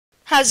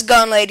How's it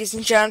going, ladies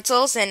and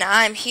gentles? And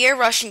I'm here,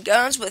 Russian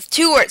Guns, with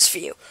 2 words for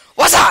you.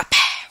 What's up?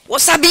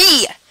 What's up,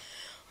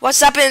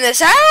 What's up in this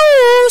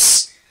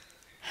house?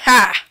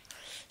 Ha!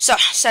 So,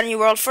 set a new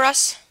world for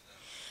us.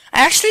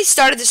 I actually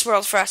started this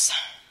world for us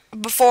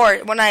before,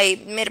 when I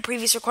made a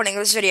previous recording of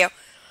this video,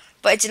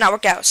 but it did not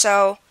work out.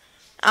 So,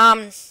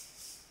 I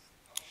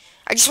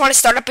just want to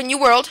start up a new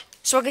world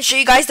so I can show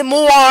you guys the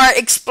MOAR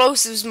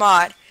Explosives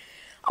mod.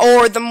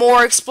 Or the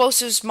MOAR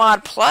Explosives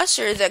mod plus,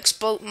 or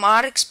the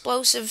mod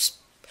Explosives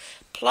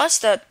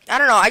plus, I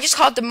don't know, I just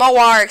call it the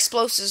MOAR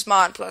Explosives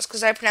mod plus,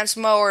 because I pronounce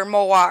MOAR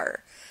MOAR.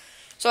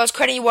 So let's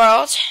create a new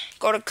world,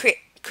 go to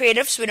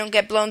creative so we don't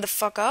get blown the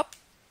fuck up.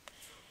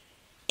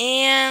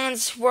 And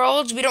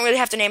worlds, we don't really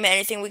have to name it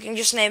anything, we can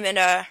just name it,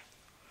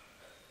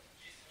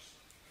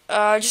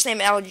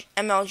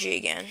 MLG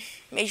again.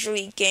 Major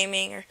League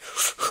Gaming, or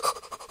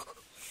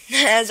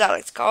as I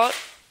like to call it.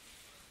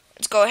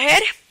 Let's go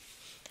ahead.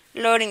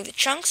 Loading the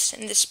chunks,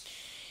 and this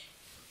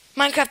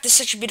Minecraft is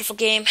such a beautiful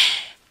game.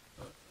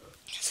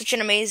 Such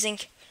an amazing,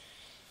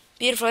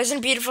 beautiful, isn't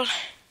it beautiful?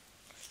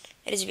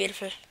 It is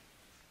beautiful.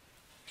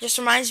 Just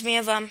reminds me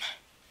of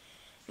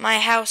my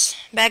house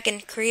back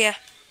in Korea.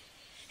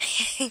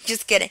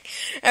 Just kidding.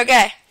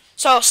 Okay,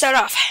 so start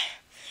off.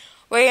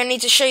 We're gonna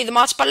need to show you the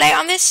mod spotlight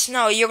on this.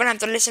 No, you're gonna have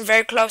to listen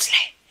very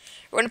closely.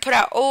 We're gonna put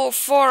out all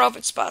 4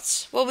 open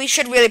spots. Well, we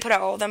should really put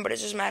out all of them, but it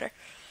doesn't matter.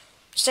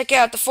 Let's check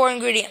out the 4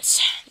 ingredients.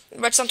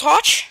 Redstone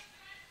torch,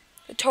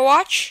 the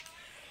torch,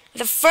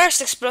 the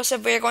first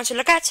explosive we're going to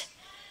look at,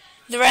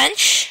 the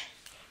wrench,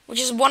 which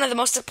is one of the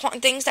most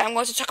important things that I'm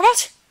going to talk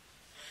about,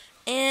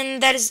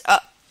 and that is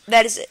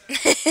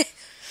it.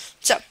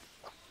 So,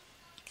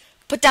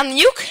 put down the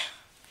nuke,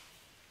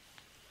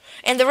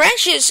 and the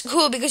wrench is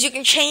cool because you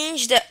can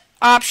change the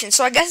options.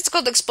 So I guess it's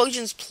called the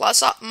Explosions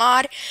Plus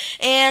mod,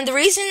 and the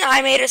reason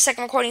I made a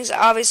second recording is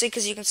obviously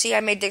because you can see I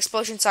made the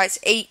explosion size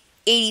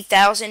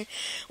 80,000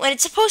 when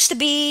it's supposed to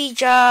be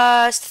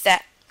just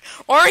that,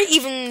 or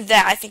even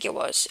that. I think it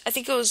was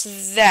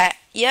that.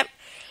 Yep.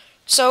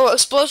 So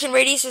explosion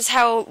radius is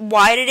how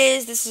wide it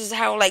is. This is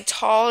how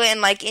tall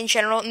and in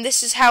general, and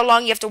this is how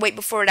long you have to wait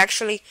before it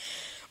actually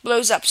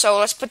blows up. So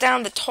let's put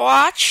down the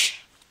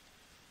torch.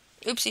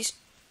 Oopsies.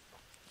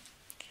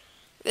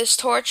 This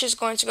torch is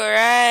going to go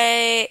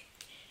right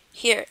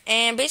here,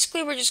 and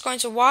basically we're just going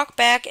to walk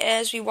back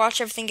as we watch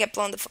everything get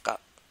blown the fuck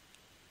up.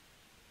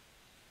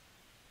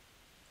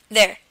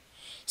 There.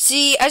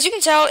 See, as you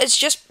can tell, it's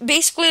just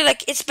basically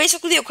it's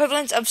basically the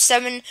equivalent of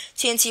 7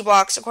 TNT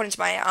blocks according to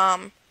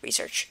my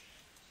research.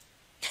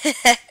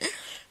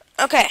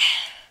 Okay.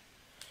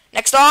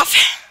 Next off,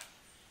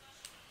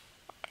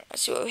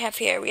 let's see what we have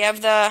here. We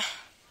have the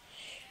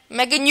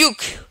Mega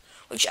Nuke,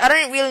 which I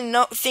don't really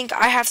think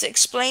I have to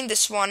explain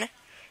this one,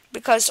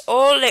 because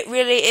all it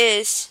really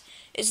is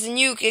the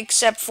nuke,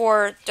 except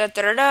for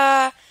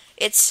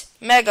it's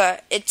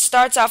mega. It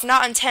starts off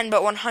not on 10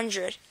 but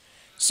 100.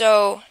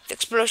 So the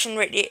explosion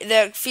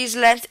the fuse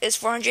length is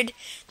 400.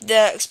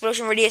 The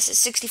explosion radius is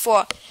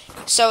 64.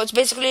 So it's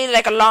basically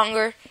like a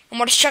longer and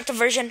more destructive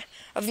version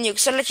of the nuke.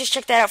 So let's just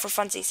check that out for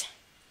funsies.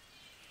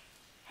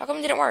 How come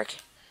it didn't work?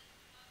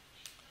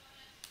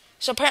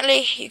 So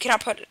apparently you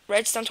cannot put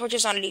redstone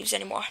torches on leaves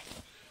anymore.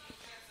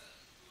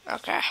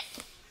 Okay.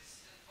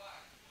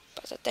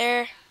 Pause it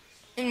there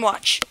and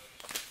watch.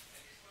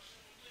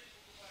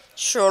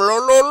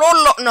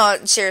 No,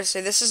 seriously,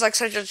 this is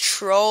such a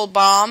troll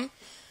bomb.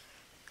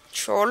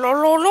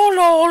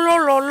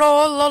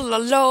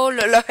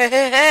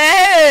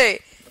 Hey!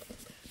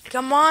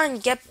 Come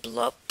on,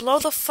 blow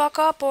the fuck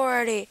up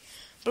already.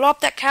 Blow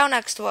up that cow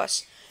next to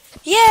us.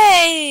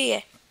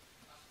 Yay!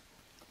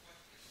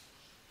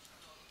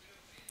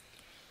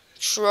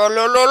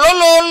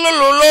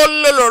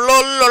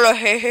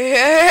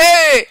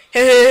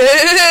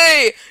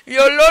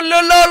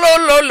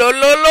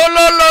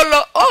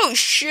 Oh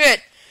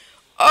shit!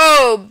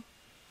 Oh,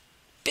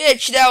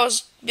 bitch, that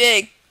was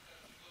big.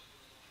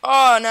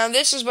 Oh, now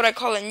this is what I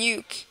call a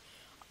nuke.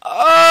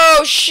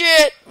 Oh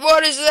shit!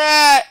 What is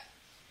that?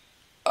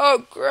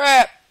 Oh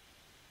crap!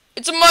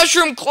 It's a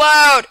mushroom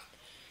cloud.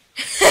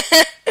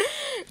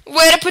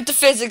 Way to put the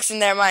physics in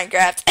there,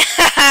 Minecraft.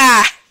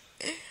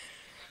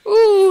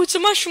 Ooh, it's a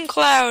mushroom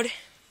cloud.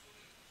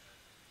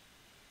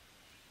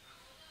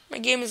 My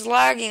game is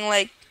lagging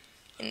like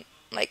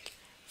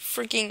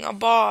freaking a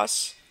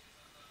boss.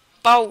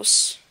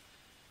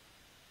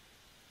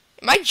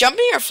 Am I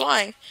jumping or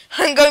flying?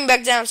 I'm going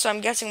back down, so I'm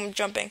guessing I'm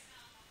jumping.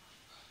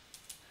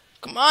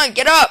 Come on,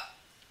 get up.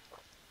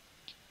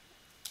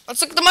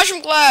 Let's look at the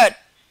mushroom cloud.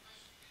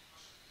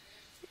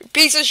 You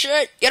piece of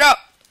shit. Get up.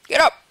 Get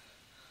up.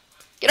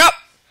 Get up.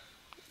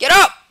 Get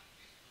up.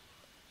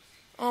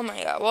 Oh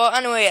my god. Well,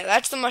 anyway, yeah,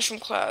 that's the mushroom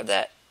cloud.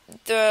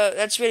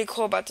 That's really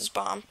cool about this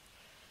bomb.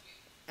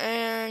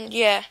 And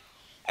yeah,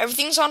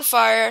 everything's on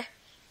fire.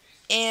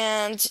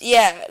 And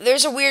yeah,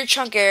 there's a weird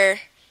chunk error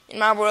in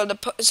my world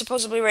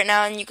supposedly right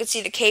now, and you can see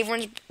the cave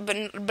runs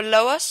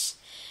below us.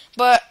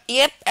 But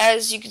yep,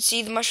 as you can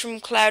see, the mushroom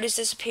cloud is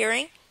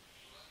disappearing,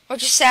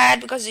 which is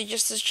sad because it's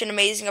just such an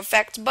amazing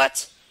effect.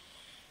 But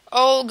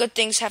All good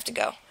things have to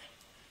go.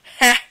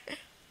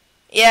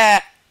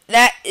 Yeah,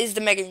 that is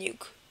the Mega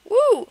Nuke.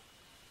 Woo!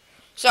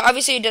 So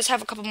obviously it does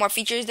have a couple more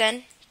features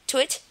than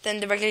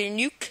the regular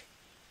nuke.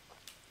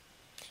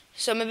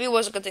 So maybe it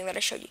was a good thing that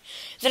I showed you.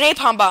 The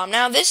napalm bomb.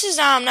 Now this is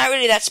not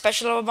really that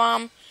special of a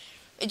bomb.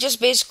 It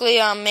just basically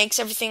makes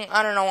everything,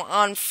 I don't know,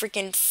 on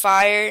freaking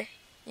fire.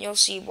 You'll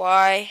see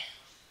why.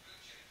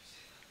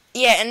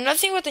 Yeah, and another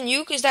thing with the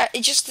nuke is that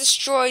it just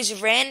destroys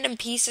random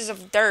pieces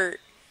of dirt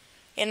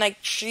and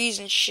like trees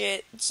and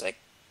shit. It's like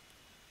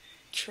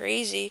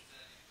crazy.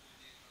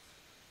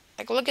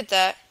 Like look at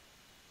that.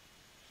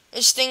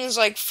 This thing is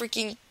like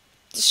freaking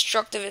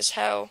destructive as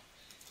hell.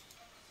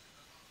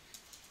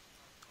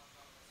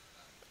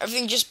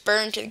 Everything just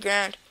burned to the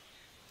ground.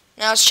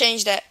 Now let's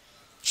change that.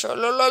 Okay,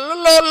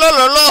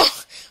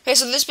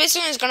 so this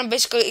basically is gonna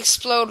basically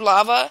explode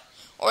lava,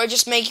 or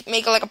just make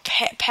like a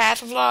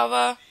path of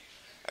lava.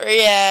 Or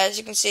yeah, as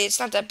you can see, it's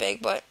not that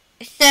big, but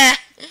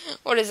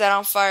what is that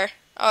on fire?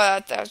 Oh,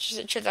 that was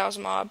just that was a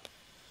mob.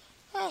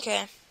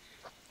 Okay.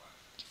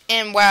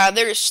 And wow,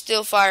 there is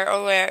still fire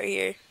all the way out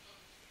here.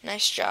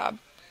 Nice job.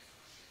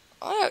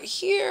 All out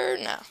here,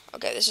 no.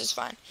 Okay, this is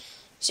fine.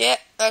 So yeah,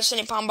 that's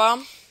any napalm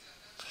bomb.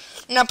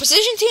 Now,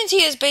 Precision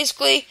TNT is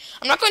basically...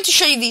 I'm not going to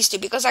show you these two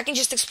because I can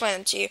just explain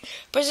them to you.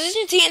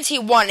 Precision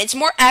TNT 1, it's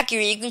more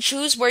accurate. You can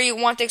choose where you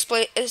want the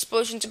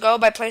explosion to go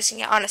by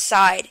placing it on a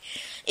side.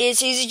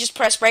 It's easy, just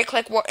press right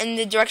click in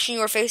the direction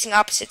you are facing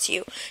opposite to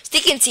you.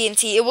 Sticky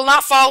TNT, it will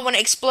not fall when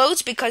it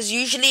explodes because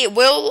usually it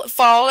will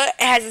fall. It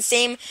has the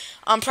same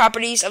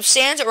properties of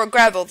sand or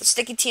gravel. The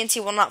sticky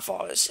TNT will not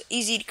fall. It's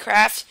easy to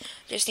craft.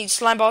 Just need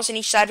slime balls in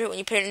each side of it when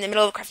you put it in the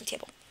middle of the crafting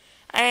table.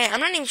 I'm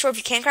not even sure if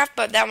you can craft,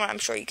 but that one I'm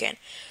sure you can.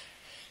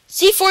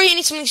 C4, you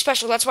need something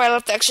special. That's why I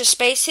left the extra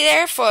space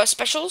there for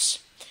specials.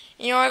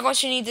 You are going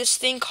to need this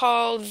thing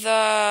called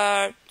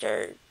the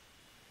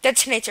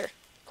detonator.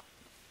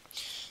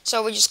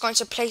 So we're just going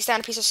to place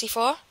down a piece of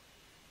C4.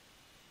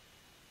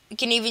 You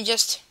can even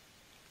just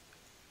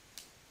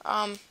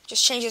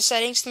change the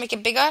settings to make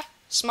it bigger,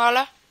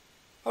 smaller,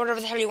 or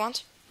whatever the hell you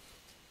want.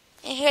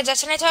 And here,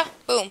 detonator.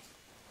 Boom.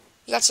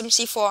 You got some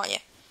C4 on you.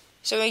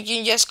 So we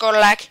can just go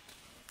like...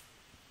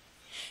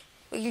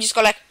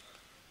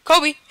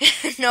 Kobe!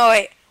 No,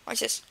 wait. Watch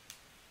this.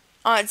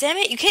 Oh, damn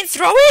it. You can't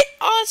throw it?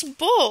 Oh, that's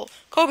bull.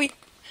 Kobe.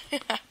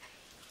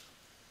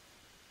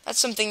 That's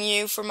something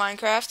new for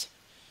Minecraft.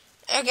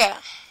 Okay.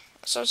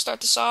 So let's start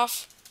this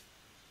off.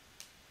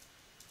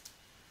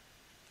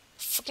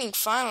 Fucking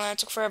finally, that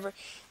took forever.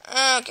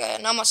 Okay,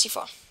 no more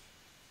C4.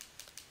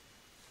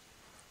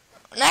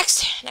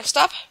 Next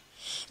up.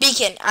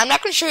 Beacon. I'm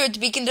not going to show you what the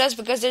beacon does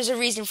because there's a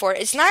reason for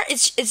it.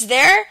 It's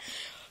there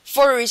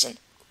for a reason.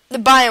 The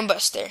biome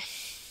buster.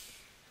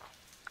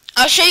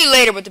 I'll show you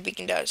later what the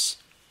beacon does,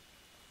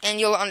 and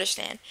you'll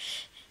understand.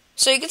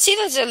 So you can see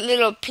there's a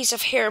little piece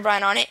of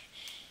Herobrine on it.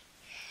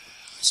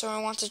 So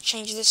I want to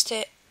change this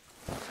to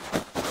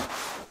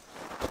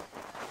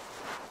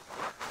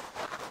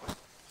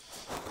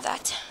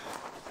that.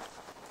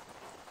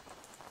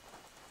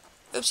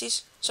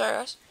 Oopsies. Sorry,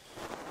 guys.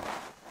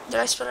 Did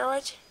I spell it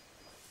right?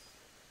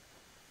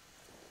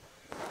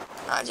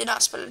 No, I did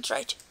not spell it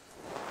right.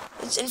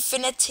 It's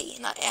infinity,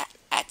 not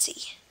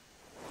atty.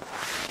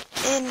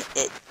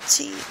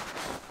 N-it-T.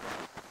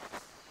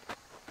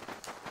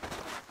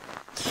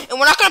 And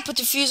we're not going to put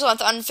the fuse on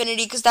the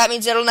infinity because that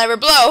means it'll never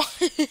blow.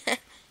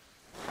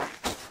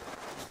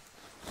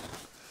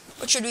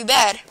 Which would be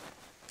bad.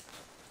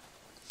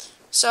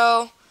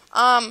 So,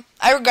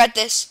 I regret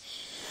this.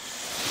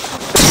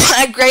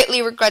 I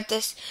greatly regret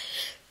this.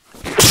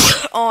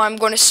 Oh, I'm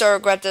going to so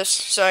regret this.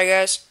 Sorry,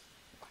 guys.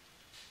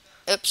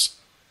 Oops.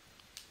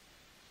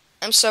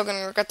 I'm so going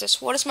to regret this.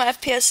 What is my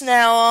FPS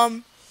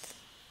now?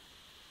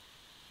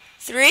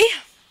 3?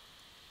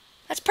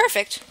 That's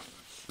perfect.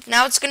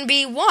 Now it's gonna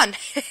be 1.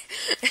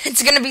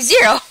 It's gonna be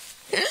 0.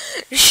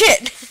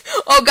 Shit.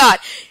 Oh god.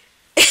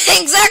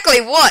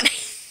 Exactly 1.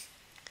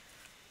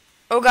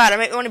 Oh god, I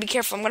might want to be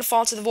careful. I'm gonna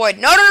fall into the void.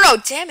 No,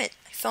 damn it.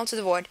 I fell into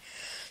the void.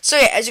 So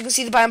yeah, as you can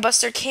see, the biome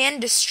buster can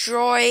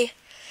destroy,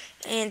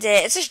 and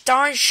it's a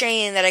darn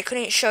shame that I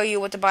couldn't show you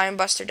what the biome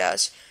buster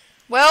does.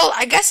 Well,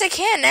 I guess I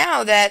can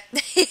now that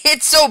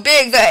it's so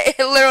big that it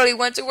literally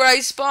went to where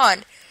I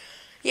spawned.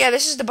 Yeah,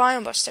 this is the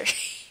biome buster.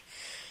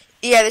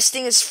 Yeah, this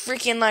thing is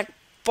freaking like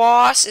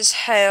boss as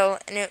hell,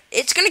 and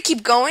it's gonna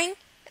keep going.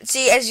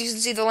 See, as you can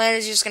see, the land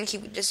is just gonna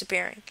keep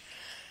disappearing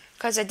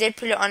because I did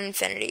put it on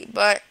infinity.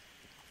 But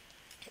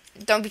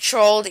don't be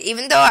trolled.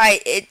 Even though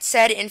it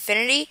said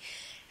infinity,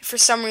 for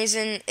some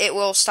reason it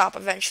will stop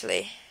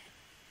eventually.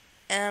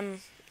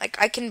 Like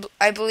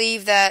I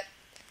believe that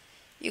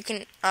you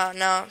can.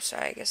 No,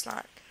 sorry, I guess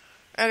not.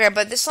 Okay,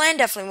 but this land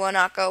definitely will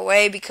not go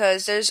away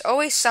because there's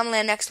always some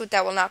land next to it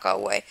that will not go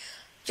away.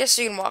 Just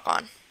so you can walk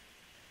on.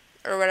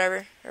 Or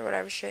whatever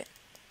shit.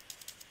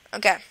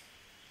 Okay.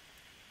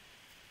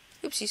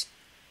 Oopsies.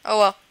 Oh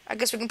well, I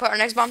guess we can put our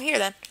next bomb here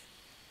then.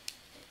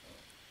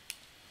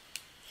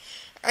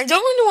 I don't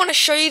really want to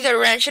show you the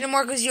wrench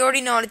anymore because you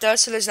already know what it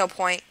does, so there's no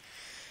point.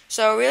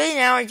 So really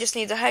now I just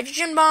need the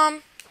hydrogen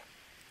bomb.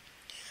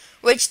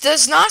 which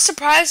does not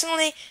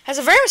surprisingly has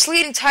a very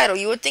misleading title.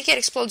 You would think it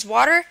explodes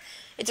water.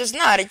 It does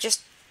not.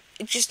 It's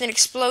just an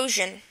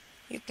explosion.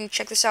 You can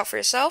check this out for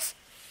yourself.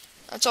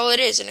 That's all it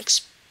is,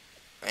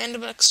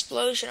 random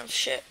explosion of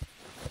shit.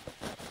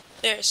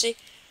 There, see?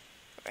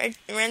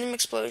 Random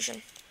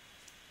explosion.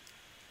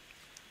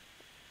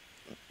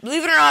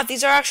 Believe it or not,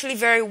 these are actually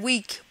very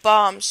weak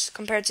bombs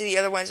compared to the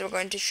other ones I'm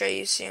going to show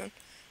you soon.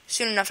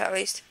 Soon enough, at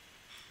least.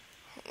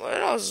 Where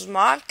did all those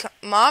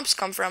mobs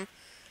come from?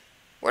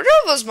 Where did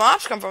all those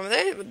mobs come from? Were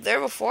they there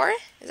before?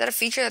 Is that a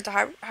feature that the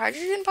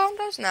hydrogen bomb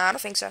does? No, I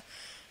don't think so.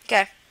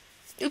 Okay.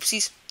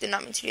 Oopsies. Did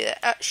not mean to do that.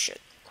 Ah,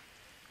 shit.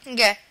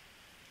 Okay.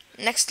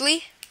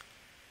 Nextly,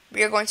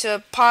 we are going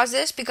to pause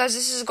this because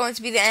this is going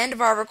to be the end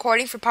of our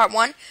recording for part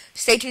 1.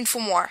 Stay tuned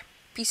for more.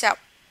 Peace out.